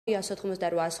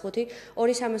188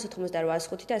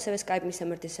 238 და ასევე Skype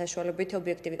მისამართის საშუალებით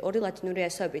ობიექტივი 2 ლათინური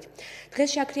ასოებით. დღეს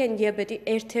შაქრიანი დიაბეტი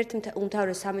ერთ-ერთ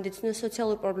უმთავრეს სამედიცინო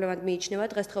სოციალურ პრობლემად მიიჩნევა.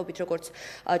 დღესდღეობით როგორც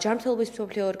ჯანმრთელობის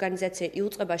მსოფლიო ორგანიზაცია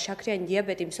იუწყება შაქრიანი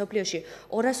დიაბეტი მსოფლიოში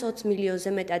 220 მილიონზე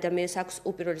მეტ ადამიანს აქვს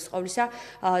უპირველეს ყოვლისა.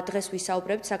 დღეს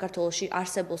ვისაუბრებთ საქართველოში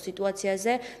არსებულ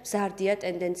სიტუაციაზე, მზარდია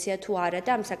ტენდენცია თუ არა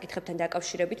და ამ საკითხებთან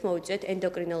დაკავშირებით მოვიწვიეთ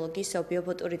ენდოკრინოლოგი სოფიო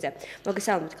ფუტურიძე.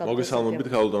 მოგესალმებით,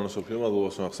 ქალბატონო სოფიო,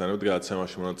 მადლობა ახსენებთ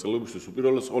გადაცემაში მონაწილეობისთვის.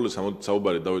 უპირველეს ყოვლისა, მოდით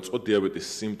საუბარი დავიწყოთ დიაბეტის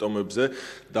სიმპტომებზე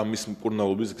და მის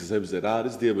მკურნალობის გზებზე. რა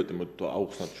არის დიაბეტი? მოდით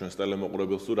აუხსნათ ჩვენს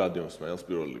ტელემოყურებელს თუ რადიო მსმენელს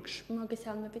პირველ რიგში.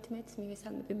 მოგესალმებით, მეც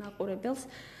მივესალმები მაყურებელს.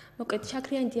 მოკლედ,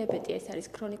 შაქრიანი დიაბეტი ეს არის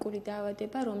ქრონიკული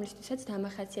დაავადება, რომლისთვისაც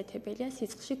დამახასიათებელია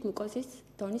სისხლში გლუკოზის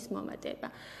დონის მომატება.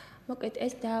 მოკლედ,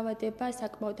 ეს დაავადება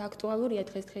საკმაოდ აქტუალურია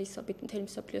დღესდღეობით მთელი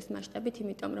მსოფლიოს მასშტაბით,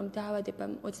 იმიტომ რომ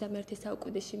დაავადებამ 21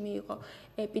 საუკუნეში მიიღო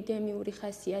ეპიდემიური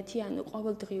ხასიათი, ანუ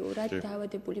ყოველდღიურად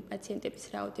დაავადებული პაციენტების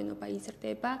რაოდენობა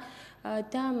იზრდება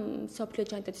და მსოფლიო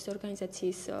ჯანდაცვის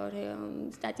ორგანიზაციის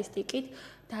სტატისტიკით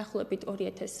დაახლოებით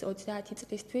 2030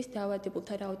 წლისთვის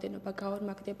დაავადებულთა რაოდენობა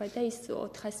გაორმაგდება და ის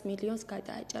 400 მილიონს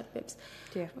გადააჭარბებს.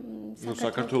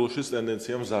 საქართველოში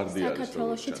ტენდენცია მზარდი არის.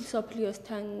 საქართველოში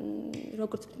მსოფლიოსთან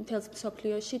როგორც მთელს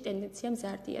მსოფლიოში ტენდენცია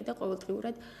მზარდია და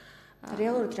ყოველდღიურად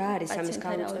რეალურად რა არის ამის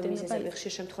გამოწვევის მიზეზები?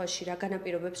 ხშირ შემთხვევაში რა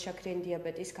განაპირობებს შაქრიანი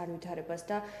დიაბეტის განვითარებას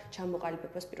და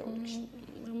ჩამოყალიბებას პირველ რიგში?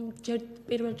 ჯერ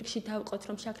პირველ რიგში დავყოთ,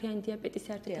 რომ შაქრიანი დიაბეტის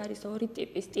საერთოდ არის ორი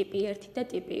ტიპის, ტიპი 1 და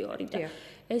ტიპი 2 და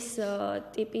ეს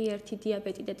ტიპი 1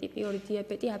 დიაბეტი და ტიპი 2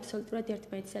 დიაბეტი აბსოლუტურად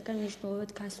ერთმანეთისაგან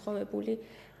მნიშვნელოვნად განსხვავებული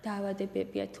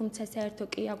დაავადებებია, თუმცა საერთო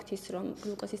კი აქვთ ის, რომ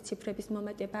გლუკოზის ციფრების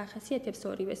მომატება ახასიათებს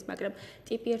ორივეს, მაგრამ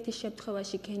ტიპი 1-ის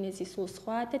შემთხვევაში გენეზი სულ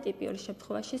სხვაა და ტიპი 2-ის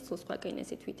შემთხვევაში სულ სხვა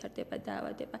გენეზით ვითარდება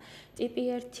დაავადება. ტიპი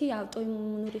 1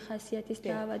 ავტოიმუნური ხასიათის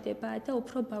დაავადებაა და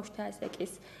უფრო ბავშვთა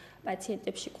ასაკის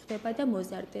პაციენტებში გვხვდება და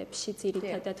მოზარდებში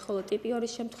ძირითადად, ხოლო ტიპი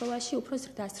 2-ის შემთხვევაში უფრო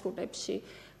ზრდასრულებში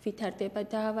ვითარდება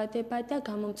დაავადება და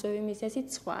გამომწვევი მიზეზით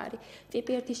სხვა არის.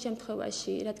 ტიპი 1-ის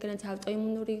შემთხვევაში, რადგანაც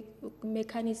ავტოიმუნური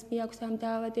მექანიზმი აქვს ამ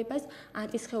დაავადებას,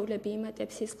 ანტისხეულები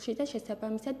იმატებს სისხლში და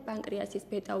შესაბამისად პანკრეასის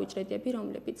ბეტა უჯრედები,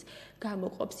 რომლებიც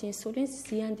გამოყოფს ინსულინს,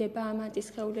 ზიანდება ამ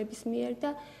ანტისხეულების მიერ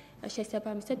და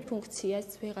შესაბამისად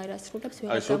ფუნქციას ვეღარ ასრულებს,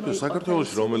 ვეღარ გამოიყოფს.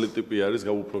 საქართველოში რომელი ტიპი არის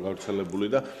უფრო გავრცელებული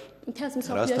და მთელს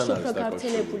მსოფლიოში უფრო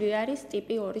გავრცელებული არის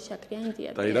ტიპი 2 შაქრიანი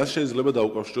დიაბეტი. და რა შეიძლება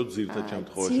დაუკავშიროთ ძირითად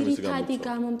შემთხვევაში მისი გამოწვევა? ძირითადი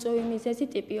გამომწვევი მიზეზი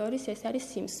ტიპი 2-ის ეს არის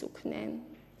სიმსუქნე.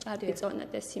 ჭარბი წონა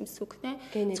და სიმსუქნე.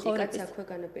 გენეტიკაც აქვე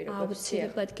განაპირობებს.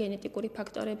 აუცილებლად გენეტიკური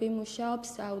ფაქტორები მუშაობს,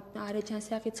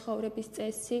 არეჯანსაღი ცხოვრების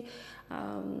წესი,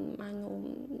 ანუ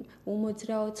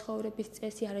უმოძრაო ცხოვრების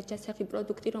წესი, არეჯანსაღი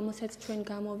პროდუქტი, რომელსაც ჩვენ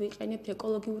გამოვიყენებთ,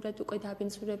 ეკოლოგიურად უკვე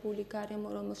დაბინძურებული გარემო,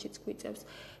 რომელშიც გვიწევს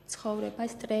ცხოვრება,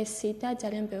 სტრესი და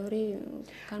ძალიან ბევრი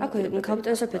განაპირობებია.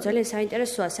 ქალბატონო სოფიო, ძალიან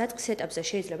საინტერესოა, საწყის ეტაპზე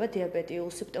შეიძლება დიაბეტი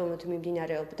უსიმპტომოდ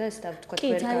მიმდინარეობდეს და ვთქვათ ვერ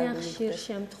განვითარდეს. კი, ძალიან ხშირ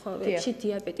შემთხვევებში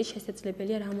დიაბეტი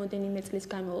შესაძლებელია რამოდენიმე წლის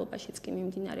განმავლობაშიც კი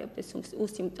მიმდინარეობდეს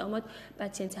უსიმპტომოდ,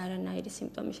 პაციენტს არანაირი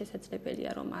სიმპტომი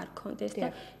შესაძლებელია რომ არ ქონდეს და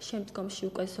შემდგომში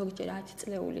უკვე ზოგჯერ 10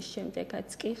 წლეულის შემდეგაც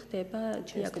კი ხდება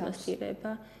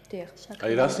დიაგნოსტირება.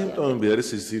 აი რა სიმპტომები არის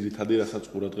ის ძირითადი, რასაც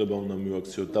ყურადღება უნდა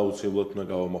მივაქციოთ და აუცილებლად უნდა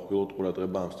გავამახვილოთ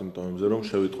ყურადღება ამ სიმპტომებზე, რომ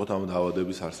შევიტყოთ ამ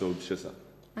დაავადების არსებობის შესახებ?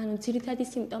 ანუ ძირითადი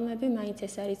სიმპტომები მაინც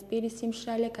ეს არის პირის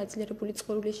სიმშრალე, გაძლიერებული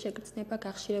წყურვილის შეგრძნება,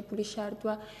 გახშირებული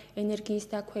შარდვა, ენერგიის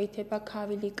დაქვეითება,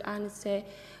 ქავილი კანზე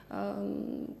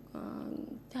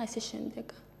და ასე შემდეგ.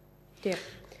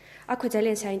 აქვე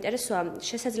ძალიან საინტერესოა,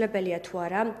 შესაძლებელია თუ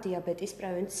არა დიაბეტის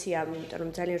პრევენცია, იმიტომ რომ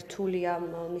ძალიან რთულია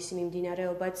მისი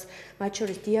მიმდინარეობაც, მათ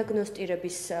შორის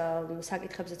დიაგნოსტირების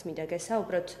საკითხებზეც მინდა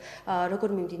გესაუბროთ, როგორ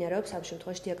მიმდინარეობს ამ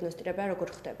შემთხვევაში დიაგნოსტირება, როგორ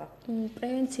ხდება?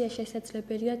 პრევენცია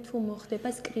შესაძლებელია თუ მოხდება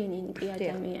სკრინინგი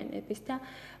ადამიანების და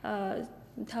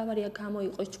მთავარია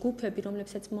გამოიყოს ჯგუფები,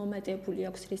 რომლებსაც მომატებული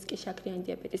აქვს რისკი შაქრიანი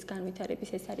დიაბეტის განვითარების,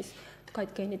 ეს არის თქვათ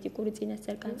გენეტიკური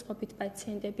წინასწარ-განწყობით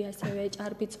პაციენტები, ასევე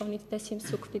ჭარბი წონით და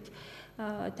სიმსუქნით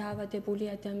დაავადებული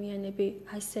ადამიანები,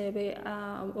 ასევე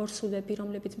ორსულები,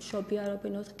 რომლებიც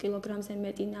მშობიარობენ 4 კილოგრამზე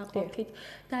მეტი ნაყოფით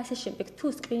და ასე შემდეგ. თუ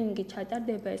სკრინინგი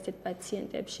ჩატარდება ესეთ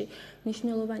პაციენტებში,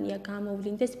 მნიშვნელოვანია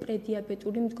გამოვლინდეს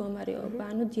პრედიაბეტული მდგომარეობა,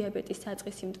 ანუ დიაბეტის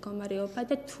საწყისი მდგომარეობა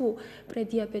და თუ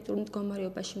პრედიაბეტულ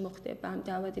მდგომარეობაში მოხდება ამ ამ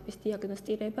დაავადების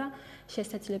დიაგნოსტირება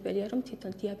შესაძლებელია, რომ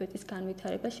თვითონ დიაბეტის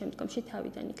განვითარება შემდგომში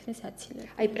თავიდან იქნეს აცილებული.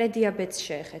 აი პრედიაბეტს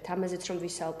შეეხეთ, ამაზეც რომ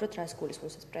ვისაუბროთ, რას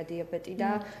გულისხმობს პრედიაბეტი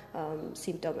და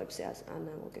სიმპტომებზე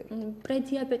ანალოგები.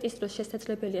 პრედიაბეტის დროს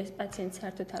შესაძლებელია პაციენტს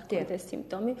საერთოდ არ ქონდეს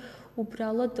სიმპტომი,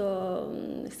 უბრალოდ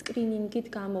სკრინინგით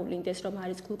გამოვლინდეს, რომ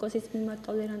არის გლუკოზის მიმართ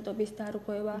ტოლერანტობის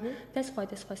დარღვევა და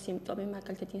სხვადასხვა სიმპტომი,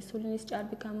 მაგალითად ინსულინის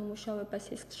ჭარბი გამომუშავება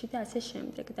სისხლში და ასე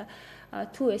შემდეგ. და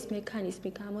თუ ეს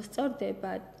მექანიზმი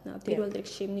გამოსწორდება, პირველ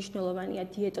რიგში მნიშვნელოვანია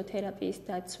დიეტოთერაპიის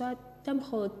დაცვა და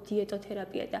მხოლოდ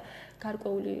დიეტოთერაპია და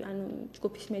გარკვეული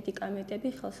ჯგუფის მედიკამენტები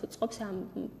ხელს უწყობს ამ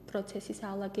პროცესის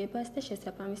ალაგებას და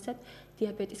შესაბამისად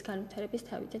დიაბეტის განვითარების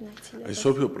თავიდან აცილებას. აი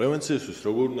სოფიო, პრევენციისთვის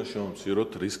როგორ უნდა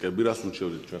შევამციროთ რისკები, რას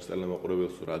ურჩევდით ჩვენს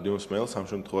ტელემოყურებელს თუ რადიომსმენელს ამ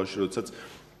შემთხვევაში, როდესაც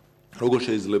როგორ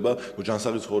შეიძლება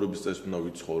ჯანსაღი ცხოვრების წესით უნდა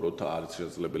ვიცხოვროთ, არის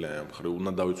შესაძლებელი ამ მხრივ,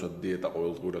 უნდა დავიცვათ დიეტა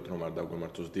ყოველდღურად, რომ არ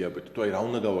დაგვემართოს დიაბეტი, თუ აი რა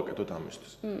უნდა გავაკეთოთ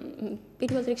ამისთვის?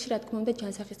 პირველ რიგში რა თქმა უნდა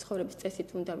ჯანსაღი ცხოვრების წესით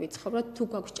უნდა ვიცხოვროთ, თუ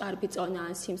გვაქვს ჭარბი წონა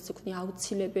ან სიმსუქნე,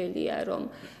 აუცილებელია რომ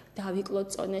დავიკლოთ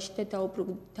წონაში და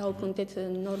დაუბრუნდეთ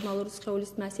ნორმალურ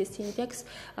სხეულის მასის ინდექსს,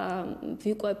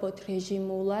 ვიყვებოთ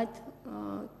რეჟიმულად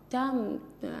და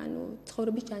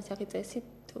ცხოვრების ჯანსაღი წესით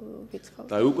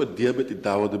ვიცხოვთ. და უკვე დიაბეტით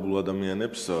დაავადებულ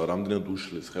ადამიანებს რამდენად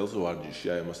უშლის ხელს ვარჯიში,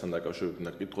 აი ამასთან დაკავშირებით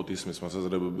უნდა გკითხოთ ისმის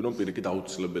მოსაზრებები, რომ პირიქით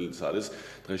აუცილებელიც არის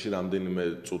დღეში რამდენიმე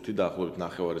წუთი დაახლოებით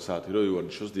 9 საათი რომ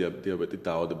ივარჯიშოს დიაბეტით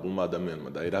დაავადებულმა ადამიანმა.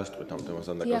 და აი რას თქვით ამ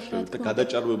თემასთან დაკავშირებით და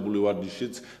გადაჭარბებული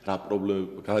ვარჯიშიც რა პრობლემა,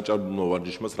 გადაჭარბებულმა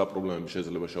ვარჯიშმაც რა პრობლემები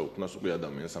შეიძლება შეუქმნას უკვე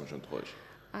ადამიანს ამ შემთხვევაში?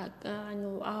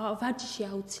 ვარჯიში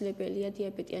აუცილებელია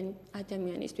დიაბეტიანი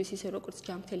ადამიანისთვის, ისე როგორც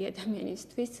ჯანმრთელი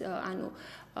ადამიანისთვის,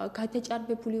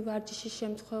 გადაჭარბებული ვარჯიშის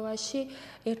შემთხვევაში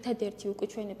ერთადერთი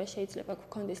უკუჩვენება შეიძლება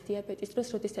გქონდეს დიაბეტის დროს,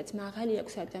 როდესაც მაღალი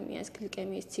აქვს ადამიანს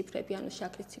გლიკემიის ციფრები,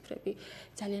 შაქრის ციფრები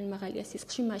ძალიან მაღალია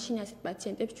სისხლში, მაშინ ასეთ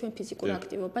პაციენტებს ჩვენ ფიზიკურ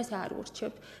აქტივობას არ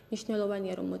ურჩევთ.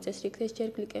 მნიშვნელოვანია რომ მოწესრიგდეს ჯერ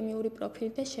გლიკემიური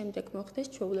პროფილი და შემდეგ მოხდეს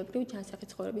ჩვეულებრივი ჯანსაღი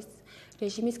ცხოვრების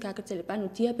რეჟიმის გაგრძელება.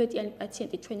 დიაბეტიანი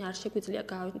პაციენტი ჩვენ არ შეგვიძლია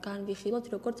განვიხილოთ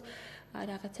როგორც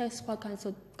რაღაცა სხვა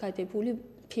განზოგადებული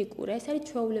ფიგურა. ეს არის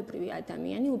ჩვეულებრივი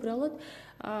ადამიანი, უბრალოდ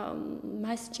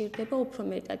მას სჭირდება უფრო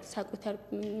მეტად საკუთარ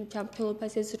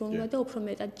ჯანმრთელობაზე ზრუნვა და უფრო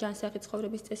მეტად ჯანსაღი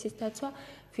ცხოვრების წესის დაცვა,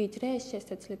 ვიდრე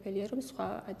შესაძლებელია რომ სხვა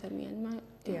ადამიანმა.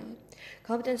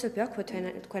 კაპიტანი სოფიო,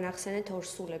 თქვენ ახსენეთ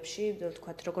ორსულებში,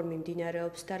 თქვათ როგორ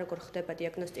მიმდინარეობს და როგორ ხდება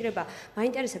დიაგნოსტირება.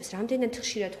 მაინტერესებს, რამდენად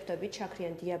ხშირად ხვდებით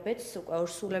შაქრიან დიაბეტს უკვე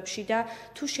ორსულებში და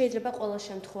თუ შეიძლება ყველა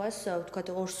შემთხვევას თქვათ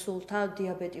ორსულთა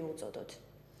დიაბეტი უწოდოთ.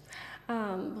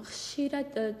 ხშირად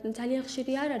ძალიან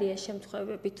ხშირი არ არის ეს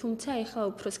შემთხვევები, თუმცა ეხლა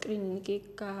უფრო სკრინინგი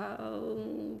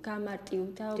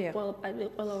გამარტივდა,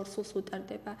 ყველა ორსულს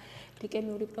უტარდება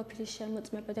გლიკემიური პროფილის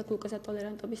შემოწმება და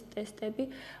გლუკოზატოლერანტობის ტესტები.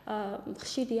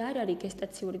 ხშირი არ არის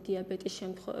გესტაციური დიაბეტის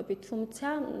შემთხვევები, თუმცა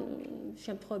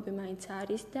შემთხვევები მაინც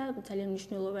არის და ძალიან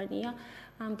მნიშვნელოვანია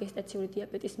ამ გესტაციური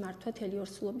დიაბეტის მართვა თელი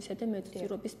ორსულობისა და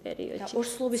მეტწილობის პერიოდში.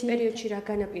 ორსულობის პერიოდში რა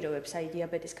განაპირობებს აი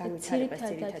დიაბეტის განვითარებას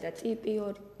ძირითადად? ტიპი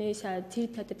 2,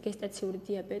 ძირითადად გესტაციური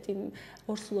დიაბეტი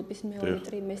ორსულობის მეორე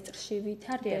ტრიმესტრში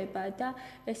ვითარდება და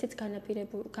ესეც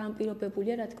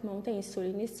განპირობებულია, რა თქმა უნდა,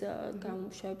 ინსულინის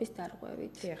გამომუშავების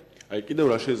დარღვევით. აი კიდევ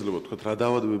რა შეიძლება თქვათ, რა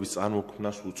დაავადებების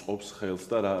წარმოქმნას უწყობს ხელს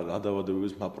და რა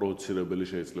დაავადებების მაპროვოცირებელი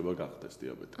შეიძლება გახდეს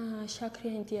დიაბეტი?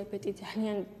 შაქრიანი დიაბეტი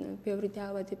ძალიან ბევრი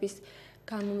დაავადების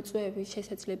გამომწვევი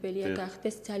შესაძლებელია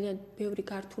გახდეს, ძალიან ბევრი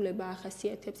გართულება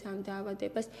ახასიათებს ამ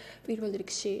დაავადებას. პირველ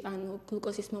რიგში,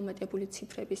 გლუკოზის მომატებული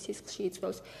ციფრები სისხლში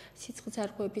იწვევს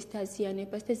სისხლძარღვების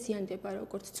დაზიანებას და ზიანდება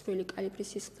როგორც წვრილი კალიბრის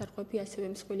სისხლძარღვები, ასევე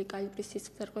მსხვილი კალიბრის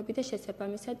სისხლძარღვები და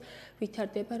შესაბამისად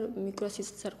ვითარდება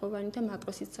მიკროსისხლძარღვოვანი და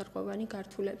მაკროსისხლძარღვოვანი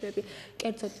გართულებები.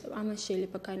 კერძოდ, ამას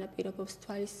შეიძლება განაპირობოს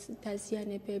თვალის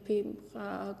დაზიანებები,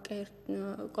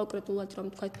 კონკრეტულად რომ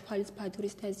თქვა თვალის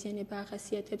ბადურის დაზიანება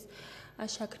ახასიათებს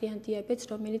შაქრიან დიაბეტს,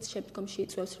 რომელიც შემდგომში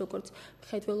იწვევს როგორც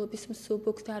მხედველობის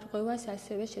მსუბუქ დარღვევას,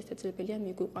 ასევე შესაძლებელია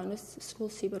მიგვიყვანოს სრულ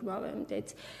სიბრმავემდეც.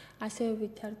 ასევე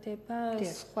ვითარდება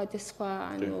სხვადასხვა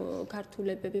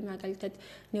გართულებები, მაგალითად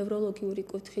ნევროლოგიური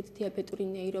კუთხით დიაბეტური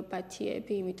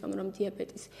ნეიროპათიები, იმიტომ რომ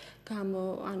დიაბეტის გამო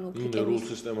ნერვულ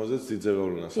სისტემაზეც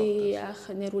ძიძაღავლენას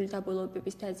ახდენს. ნერვული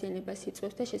დაბოლოებების დაზიანებას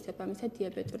იწვევს და შესაბამისად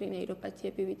დიაბეტური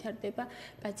ნეიროპათიები ვითარდება.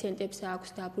 პაციენტებს აქვს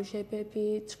დაბრუჟებები,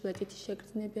 ცვლეთითი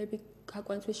შეგრძნებები,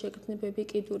 გაკვანძვის შეგრძნებები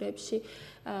კიდურებში,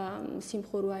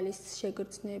 სიმხურვალის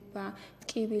შეგრძნება,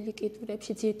 ტკივილი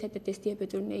კიდურებში, ძირითადად ეს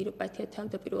დიაბეტური ნეიროპათია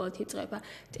თავდაპირველად იწყება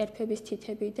ტერფების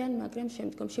თითებიდან, მაგრამ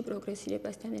შემდგომში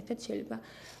პროგრესირებასთან ერთად შეიძლება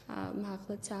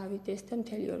მაღლა წავიდეს და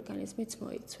მთელი ორგანიზმიც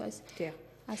მოიცვას.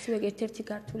 ასევე ერთ-ერთი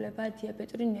გართულება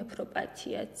დიაბეტური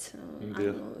ნეფროპათიაც.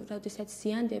 ანუ, როდესაც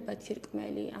ზიანდება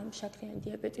თირკმელი ამ შაქრიან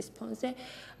დიაბეტის ფონზე,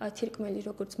 თირკმელი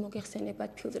როგორც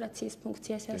მოგეხსენებათ ფილტრაციის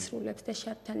ფუნქციას ასრულებს და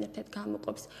შარდთან ერთად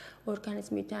გამოყოფს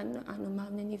ორგანიზმიდან ანუ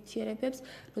მავნე ნივთიერებებს,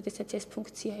 როდესაც ეს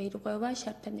ფუნქცია ირღვევა,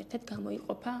 შარდთან ერთად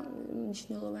გამოიყოფა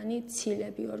მნიშვნელოვანი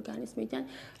ცილები ორგანიზმიდან,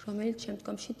 რომელიც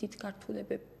შემდგომში დიდ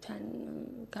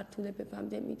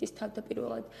გართულებებამდე მიდის.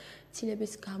 თავდაპირველად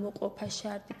ცილების გამოყოფა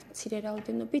შარდით მცირე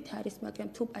რაოდენობით არის, მაგრამ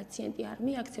თუ პაციენტი არ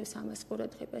მიაქცევს ამას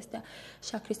ყურადღებას და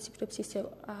შაქრის ციფრებს ისევ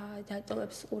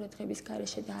დატოვებს ყურადღების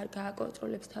გარეშე და არ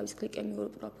გააკონტროლებს თავის გლიკემიურ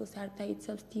პროფილს, არ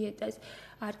დაიცავს დიეტას,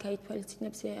 არ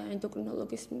გაითვალისწინებს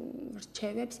ენდოკრინოლოგის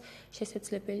რჩევებს,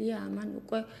 შესაძლებელია ამან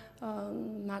უკვე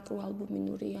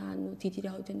მაკროალბუმინური ანუ დიდი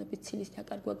რაოდენობით ცილის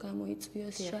დაკარგვა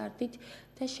გამოიწვიოს შარდით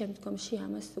და შემდგომში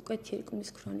ამას უკვე თირკმლის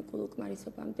ქრონიკულ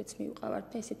უკმარისობამდეც მივყავართ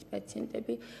და ესეთი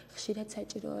პაციენტები ხშირად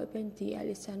საჭიროებენ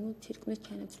დიალიზს, ანუ თირკმლის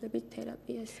ჩანაცვლების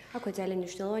თერაპიას. აქვე ძალიან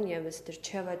მნიშვნელოვანია ეს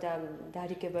რჩევა და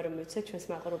დარიგება, რომ მივცეთ ჩვენს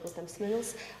მაყურებელს და მსმენელს,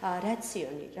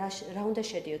 რაციონი, რა უნდა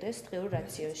შედიოდეს დღეურ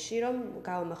რაციონში, რომ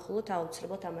გავამახვილოთ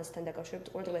აუცილებლად ამასთან დაკავშირებით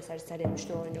ყურადღება, ეს არის ძალიან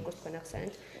მნიშვნელოვანი, როგორც თქვენ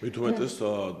ახსენეთ. მით უმეტეს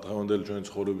დღევანდელი ჩვენი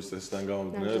ცხოვრების წესიდან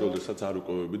გამომდინარე, როდესაც არ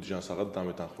უკავებით ჟანსაღად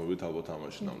დამეთანხმებით ალბათ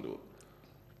ამაში ნამდვილად.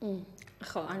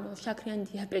 ხო, ანუ შაქრიან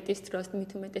დიაბეტის დროს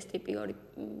მით უმეტეს ტიპი 2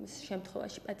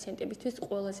 შემთხვევაში პაციენტებისთვის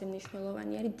ყველაზე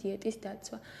მნიშვნელოვანი არის დიეტის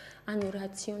დაცვა. ანუ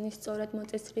რაციონის სწორად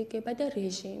მოწესრიგება და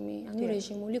რეჟიმი, ანუ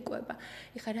რეჟიმული კვება.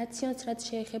 ეხლა რაციონს რაც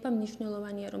შეეხება,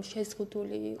 მნიშვნელოვანია რომ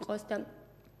შეზღუდული იყოს და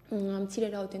მცირე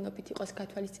რაოდენობით იყოს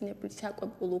გათვალისწინებული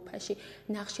საკვებულ უფაში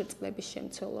ნახშირწყლების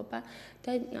შემცველობა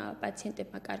და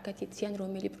პაციენტებმა კარგად იციან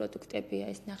რომელი პროდუქტებია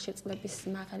ეს ნახშირწყლების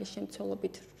მაღალი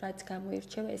შემცველობით რაც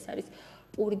გამოირჩევა ეს არის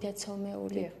პური და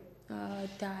ცოლმეული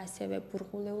და ასევე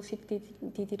ბურღულეულში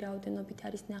დიდი რაოდენობით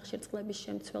არის ნახშირწყლების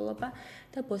შემცველობა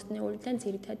და ბოსტნეულიდან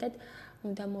ძირითადად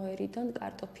უნდა მოერიდონ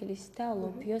კარტოფილის და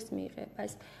ლობიოს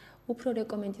მიღებას. უფრო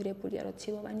რეკომენდირებულია რომ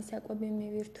ცილოვანი საკვები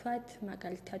მივირთვათ,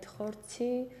 მაგალითად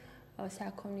ხორცი,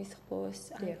 საქონლის ხბოს,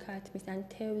 ან ქათმის, ან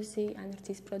თევზი, ან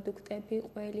რძის პროდუქტები,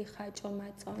 ყველი, ხაჭო,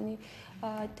 მაწონი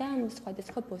და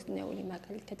სხვადასხვა ბოსტნეული,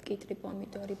 მაგალითად კიტრი,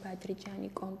 პომიდორი, ბადრიჯანი,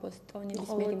 კომბოსტონი,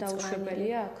 მისმერი მწვანე.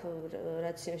 დაუშვებელია აქ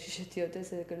რაციონში შედიოდეს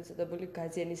ეგრეთ წოდებული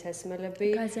გაზიანის ასმელები,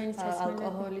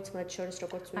 ალკოჰოლიც მათ შორის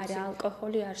როგორც ვიცი. არა,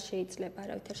 αλკოჰოლი არ შეიძლება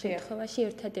არავითარ შემთხვევაში,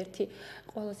 ერთადერთი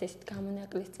ყველაზე ისეთ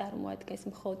გამონაკლისს წარმოადგენს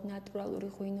მხოლოდ ნატურალური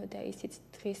ღვინო და ისიც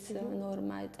დღის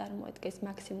ნორმა წარმოადგენს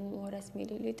მაქსიმუმ 200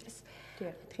 მილilitrს.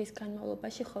 დღის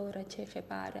განმავლობაში, ხოლო რაც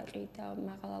შეეხება არაყი და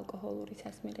მაღალალკოჰოლური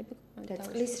სასმელები და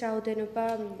წყლის რაოდენობა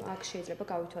აქ შეიძლება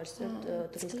გავითვალისწინოთ დღის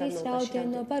განმავლობაში. წყლის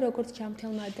რაოდენობა, როგორც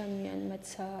ჯანმრთელმა ადამიანმაც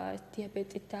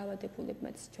დიაბეტით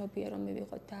დაავადებულებმაც ჯობია რომ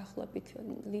მივიღოთ დაახლოებით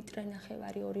ლიტრე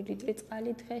ნახევარი 2 ლიტრი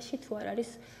წყალი დღეში, თუ არ არის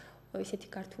ისეთი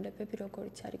გართულებები,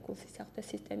 როგორც არის გულსისხლდე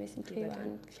სისტემის მქრივე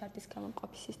ან შარდის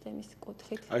გამომყოფის სისტემის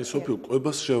კუთხით. აი სოფიო,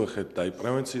 კვებას შევეხეთ და აი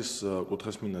პრევენციის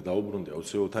კუთხეს მინდა დაუბრუნდი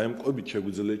აუცილებლად. აი ამ კვებით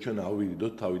შეგვიძლია ჩვენ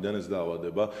ავირიდოთ თავიდან ეს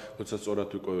დაავადება, როცა სწორად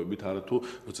ვიკვებებით, არა თუ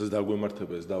როცა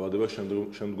დაგვემართება ეს დაავადება,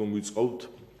 შემდგომ ვიწყობთ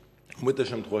უმეტეს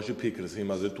შემთხვევაში ფიქრს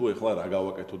იმაზე თუ ეხლა რა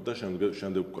გავაკეთოთ და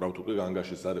შემდეგ ვკრავთ უკვე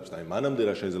განგაშის ზარებს. აი მანამდე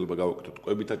რა შეიძლება გავაკეთოთ?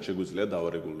 კვებითაც შეგვიძლია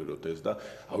დავარეგულიროთ ეს და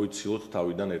ავიცილოთ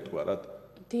თავიდან ერთგვარად.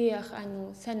 დიახ, ანუ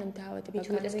სანამ დაავადება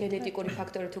გამოვიდეს გენეტიკური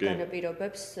ფაქტორი თუ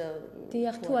განაპირობებს.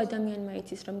 დიახ, თუ ადამიანმა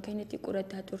იცის რომ გენეტიკურად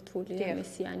დატვირთულია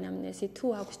მისი ანამნეზი, თუ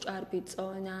აქვს ჭარბი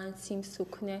წონა ან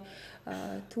სიმსუქნე,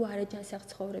 თუ არაჯანსაღ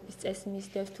ცხოვრების წესს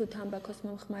მისდევს, თუ თამბაქოს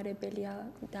მომხმარებელია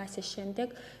და ასე შემდეგ,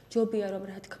 ჯობია რომ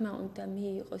რა თქმა უნდა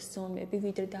მიიღოს ზომები,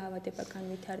 ვიდრე დაავადება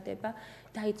განვითარდება,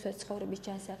 დაიცვას ცხოვრების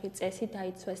ჯანსაღი წესი,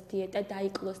 დაიცვას დიეტა,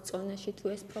 დაიკლოს წონაში თუ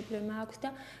ეს პრობლემა აქვს და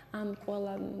ამ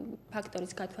ყველა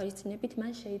ფაქტორის გათვალისწინებით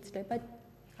მან შეიძლება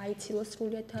აიცილოს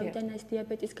სრულიად თავიდან ეს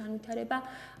დიაბეტის განვითარება,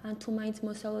 ან თუ მაინც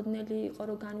მოსალოდნელი იყო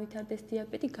რომ განვითარდეს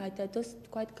დიაბეტი, გადადოს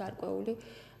თქვათ გარკვეული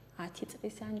 10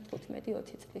 წლის ან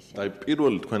 15-20 წლის შემდეგ. აი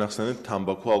პირველი თქვენ ახსენეთ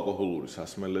თამბაქო, ალკოჰოლური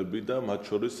სასმელები და მათ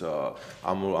შორის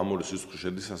ამური სისხლში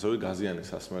შედის ასევე გაზიანი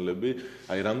სასმელები.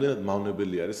 აი რამდენად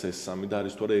მავნებელი არის ეს სამი და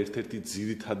არის თუ არა ერთ-ერთი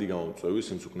ძირითადი გამომწვევი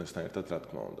სიმსუქნესთან ერთად, რა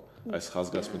თქმა უნდა. აი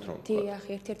ხაზგასმით რომ თქვა. დიახ,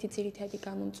 ერთ-ერთი ძირითადი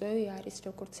გამომწვევი არის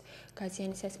როგორც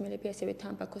გაზიანი სასმელები, ასევე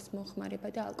თამბაქოს მოხმარება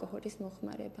და ალკოჰოლის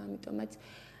მოხმარება, ამიტომაც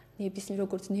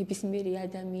როგორც ნებისმიერი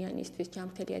ადამიანისთვის,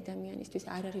 ჯანმრთელი ადამიანისთვის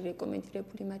არ არის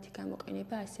რეკომენდირებული მათი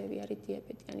გამოყენება, ასევე არის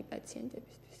დიაბეტიანი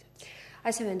პაციენტებისთვისაც.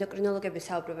 ასევე ენდოკრინოლოგები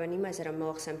საუბრობენ იმაზე, რომ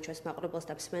მოახსენებთ ჩვენს მაყურებელს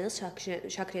და მსმენელს,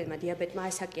 შაქრიანმა დიაბეტმა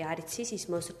ასაკი არ იცის, ის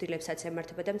მოსრდილებსაც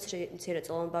ემართება და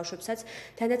მცირეწლოვან ბავშვებსაც,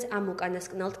 თანაც ამ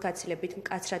უკანასკნელთ გაცილებით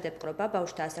მკაცრად ეპყრობა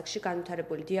ბავშვთა ასაკში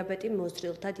განვითარებული დიაბეტი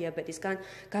მოზრდილთა დიაბეტისგან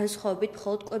განსხვავებით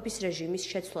მხოლოდ კვების რეჟიმის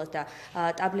შეცვლას და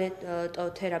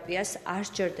ტაბლეტოთერაპიას არ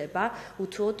სჯერდება,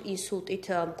 უთუოდ ინსულტით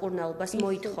მკურნალობას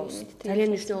მოითხოვს. ძალიან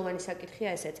მნიშვნელოვანი საკითხია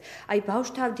ესეც. აი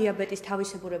ბავშვთა დიაბეტის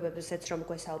თავისებურებებზეც რომ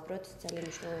გვესაუბროთ, ძალიან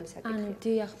მნიშვნელოვანი საკითხია.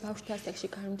 დიახ, ბავშვთა ასაკში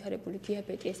განვითარებული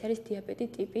დიაბეტი, ეს არის დიაბეტი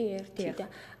ტიპი 1 და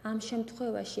ამ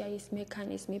შემთხვევაში აი ეს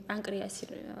მექანიზმი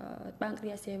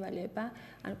პანკრეას ევალება,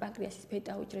 ან პანკრეასის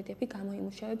ბეტა უჯრედები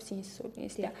გამოიმუშავებს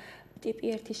ინსულინს და ტიპი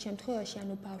 1-ის შემთხვევაში,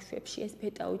 ანუ ბავშვებში ეს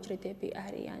ბეტა უჯრედები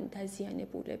არიან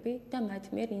დაზიანებულები და მათ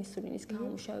მიერ ინსულინის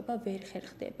გამომუშავება ვერ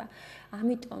ხერხდება.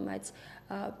 ამიტომაც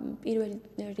პირველი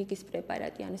რიგის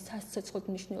პრეპარატი, ანუ სასიცოცხლოდ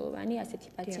მნიშვნელოვანი ასეთი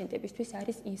პაციენტებისთვის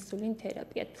არის ინსულინ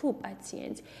თერაპია. თუ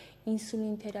პაციენტს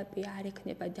ინსულინ თერაპია არ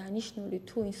ექნება დანიშნული,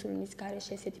 თუ ინსულინის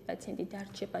გარეშე ესეთი პაციენტი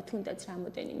დარჩება თუნდაც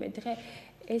რამოდენიმე დღე,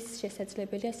 ეს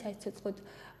შესაძლებელია სასიცოცხლოდ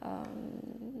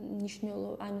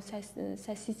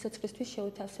სასიცოცხლისთვის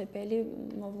შეუთავსებელი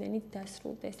მოვლენით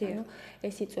დასრულდეს. ანუ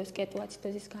ეს იწვევს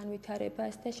კეტოაციდოზის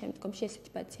განვითარებას და შემდგომში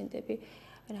ესეთი პაციენტები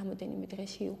რამოდენიმე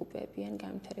დღეში იღუპებიან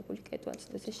განვითარებული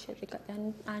კეტოაციდოზის შედეგად.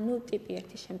 ანუ ტიპი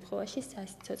 1-ის შემთხვევაში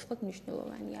სასიცოცხლოდ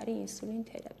მნიშვნელოვანი არის ინსულინ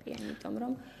თერაპია, იმიტომ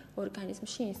რომ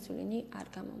ორგანიზმში ინსულინი არ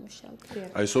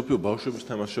გამომუშავდება. აი სოფიო, ბავშვების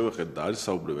თემას შევეხეთ და არის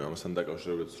საუბრები ამასთან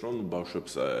დაკავშირებით, რომ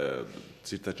ბავშვებს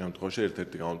ძირითადად შემთხვევაში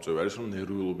ერთ-ერთი გამოწვევა არის, რომ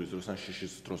ნერვიულობის დროს ან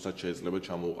შიშის დროსაც შეიძლება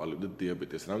ჩამოუყალიბდეთ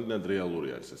დიაბეტი. ეს რამდენად რეალური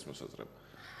არის ეს მოსაზრება?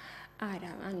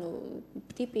 არა, ანუ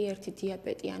ტიპი 1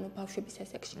 დიაბეტი, ანუ ბავშვების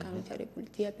ასაკში განვითარებული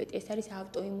დიაბეტი, ეს არის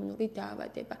ავტოიმუნური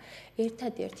დაავადება.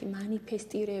 ერთადერთი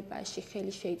მანიფესტირებაში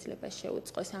ხელი შეიძლება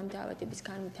შეუწყოს ამ დაავადების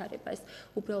განვითარებას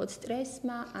უბრალოდ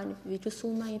სტრესმა, ან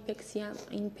ვირუსულმა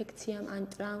ინფექციამ, ან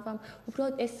ტრავმამ.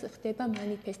 უბრალოდ ეს ხდება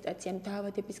მანიფესტაცია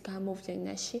დაავადების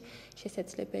გამოვლენაში.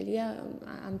 შესაძლებელია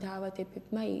ამ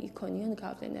დაავადებებმა იქონიონ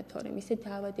გავლენა, თორემ ისე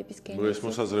დაავადების გენეზისი. ეს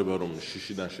მოსაზრება, რომ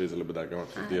შიშიდან შეიძლება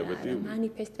დაგემართოს დიაბეტი?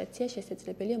 მანიფესტაცია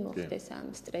შესაძლებელია მოხდეს ამ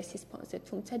სტრესის ფონზე,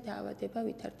 თუმცა დაავადება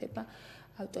ვითარდება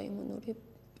ავტოიმუნური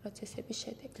პროცესების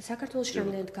შედეგად. საქართველოში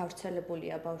რამდენად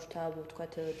გავრცელებულია ბავშვთა,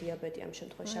 ვთქვათ, დიაბეტი ამ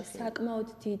შემთხვევაში? საკმაოდ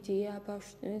დიდია,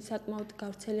 საკმაოდ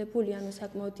გავრცელებული, ანუ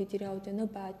საკმაოდ დიდი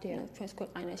რაოდენობაა ჩვენს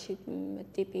ქვეყანაში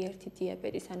ტიპი 1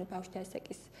 დიაბეტის, ანუ ბავშვთა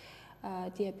ასაკის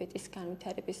დიაბეტის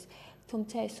განვითარების,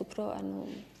 თუმცა ეს უფრო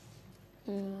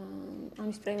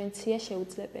ამის პრევენცია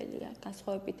შეუძლებელია,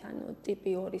 განსხვავებით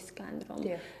ტიპი 2-ისგან, რომ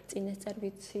წინასწარ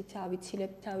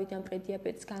ავიცილებ თავიდან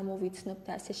პრედიაბეტს გამოვიცნობ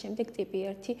და ასე შემდეგ, ტიპი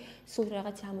 1 სულ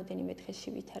რაღაც რამოდენიმე დღეში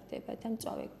ვითარდება და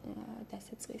მწვავე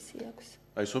დასაწყისი აქვს.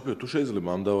 აი სოფიო, თუ შეიძლება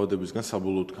ამ დაავადებისგან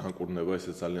საბოლოოდ განკურნება, ეს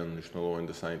ძალიან მნიშვნელოვანი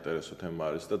და საინტერესო თემა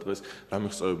არის და დღეს რა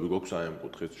მიღწევები გვაქვს აი ამ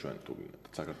კუთხით ჩვენ თუ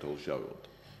გინდათ საქართველოში ავიღოთ?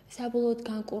 საბოლოოდ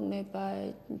განკურნება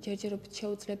ჯერჯერობით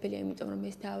შეუძლებელია, იმიტომ რომ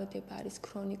ეს დაავადება არის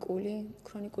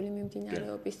ქრონიკული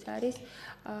მიმდინარეობის არის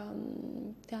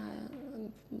და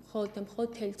მხოლოდ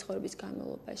მთელი ცხოვრების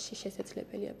განმავლობაში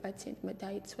შესაძლებელია პაციენტმა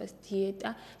დაიცვას დიეტა,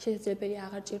 შესაძლებელია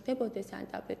აღარ ჭირდებოდეს ან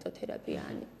ტაბლეტოთერაპია,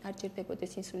 ან არ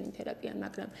ჭირდებოდეს ინსულინ თერაპია,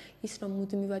 მაგრამ ის რომ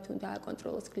მუდმივად უნდა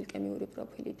აკონტროლოს გლიკემიური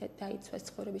პროფილი და დაიცვას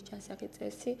ცხოვრების ჩასაღი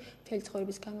წესი, მთელი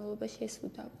ცხოვრების განმავლობაში ეს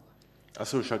უდავოა.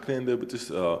 ასევე შაქრიანი დიაბეტის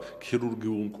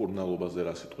ქირურგიულ მკურნალობაზე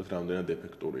რა სიტყვით, რამდენად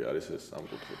ეფექტური არის ეს ამ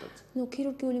კუთხითაც?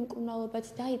 ქირურგიული მკურნალობაც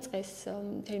დაიწყეს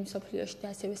მთელი მსოფლიოში და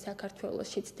ასევე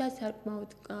საქართველოშიც და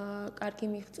საკმაოდ კარგი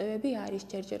მიღწევები არის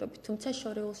ჯერჯერობით, თუმცა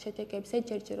შორეულ შედეგებზე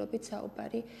ჯერჯერობით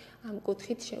საუბარი ამ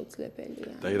კუთხით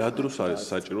შეუძლებელია. და რა დროს არის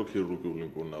საჭირო ქირურგიული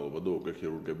მკურნალობა და უკვე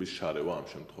ქირურგების შარევა ამ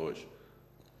შემთხვევაში?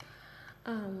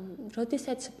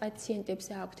 როდესაც პაციენტებს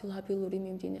აქვთ ლაბილური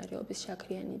მიმდინარეობის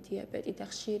შაქრიანი დიაბეტი და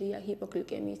ხშირია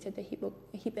ჰიპოგლიკემიისა და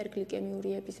ჰიპერგლიკემიური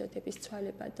ეპიზოდების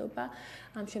ცვალებადობა,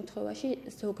 ამ შემთხვევაში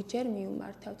ზოგჯერ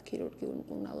მიუმართავთ ქირურგიულ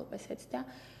მკურნალობასაც და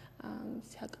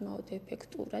საკმაოდ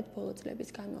ეფექტურად ბოლო წლების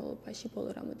განმავლობაში, ბოლო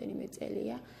რამოდენიმე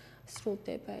წელია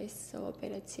სრულდება ეს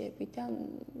ოპერაციები და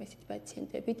ესეთი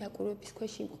პაციენტები დაკვირვების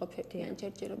ქვეშ იმყოფებიან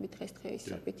ჯერჯერობით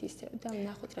დღესდღეობით ისევ და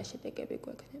ვნახოთ რა შედეგები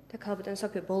გვექნება. და ქალბატონ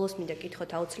სოფიო, ბოლოს მინდა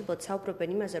კითხოთ, აუცილებლად საუბრობენ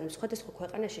იმაზე, რომ სხვადასხვა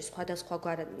ქვეყანაში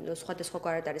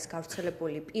სხვადასხვაგვარად არის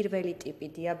გავრცელებული პირველი ტიპი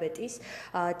დიაბეტის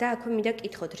და აქვე მინდა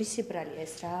კითხოთ, რისი ბრალია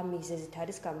ეს, რა მიზეზით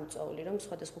არის გამოწვეული, რომ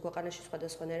სხვადასხვა ქვეყანაში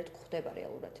სხვადასხვანაირად გვხვდება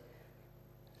რეალურად?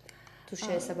 თუ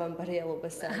შეესაბამება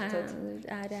რეალობას საერთოდ.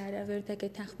 არა, ვერ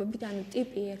დაგეთანხმებით, ანუ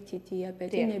ტიპი 1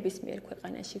 დიაბეტი ნებისმიერ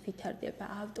ქვეყანაში ვითარდება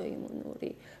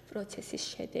ავტოიმუნური პროცესის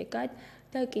შედეგად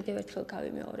და კიდევ ერთხელ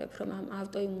გავიმეორებ, რომ ამ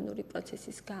ავტოიმუნური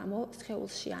პროცესის გამო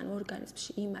სხეულში ან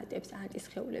ორგანიზმში იმატებს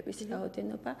ანტისხეულების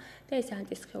რაოდენობა და ეს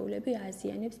ანტისხეულები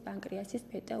აზიანებს პანკრეასის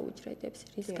ბეტა უჯრედებს,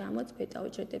 რის გამოც ბეტა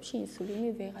უჯრედებში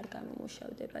ინსულინი ვეღარ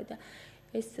გამომუშავდება და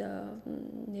ეს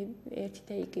ერთი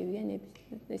და იგივეა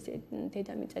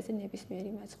დედამიწაზე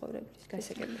ნებისმიერი მაცხოვრებლის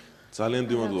გასაგები. ძალიან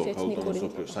დიდმადლობა ქალბატონო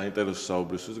სოფიო საინტერესო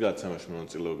საუბრისთვის, გადაცემაში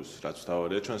მონაწილეობის რაც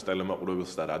თავარია ჩვენს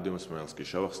ტელემაყურებელს და რადიო მსმენელს კი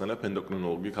შევახსენებ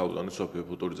ენდოკრინოლოგი ქალბატონი სოფიო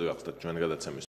ფუტურიძე გახდათ ჩვენი გადაცემის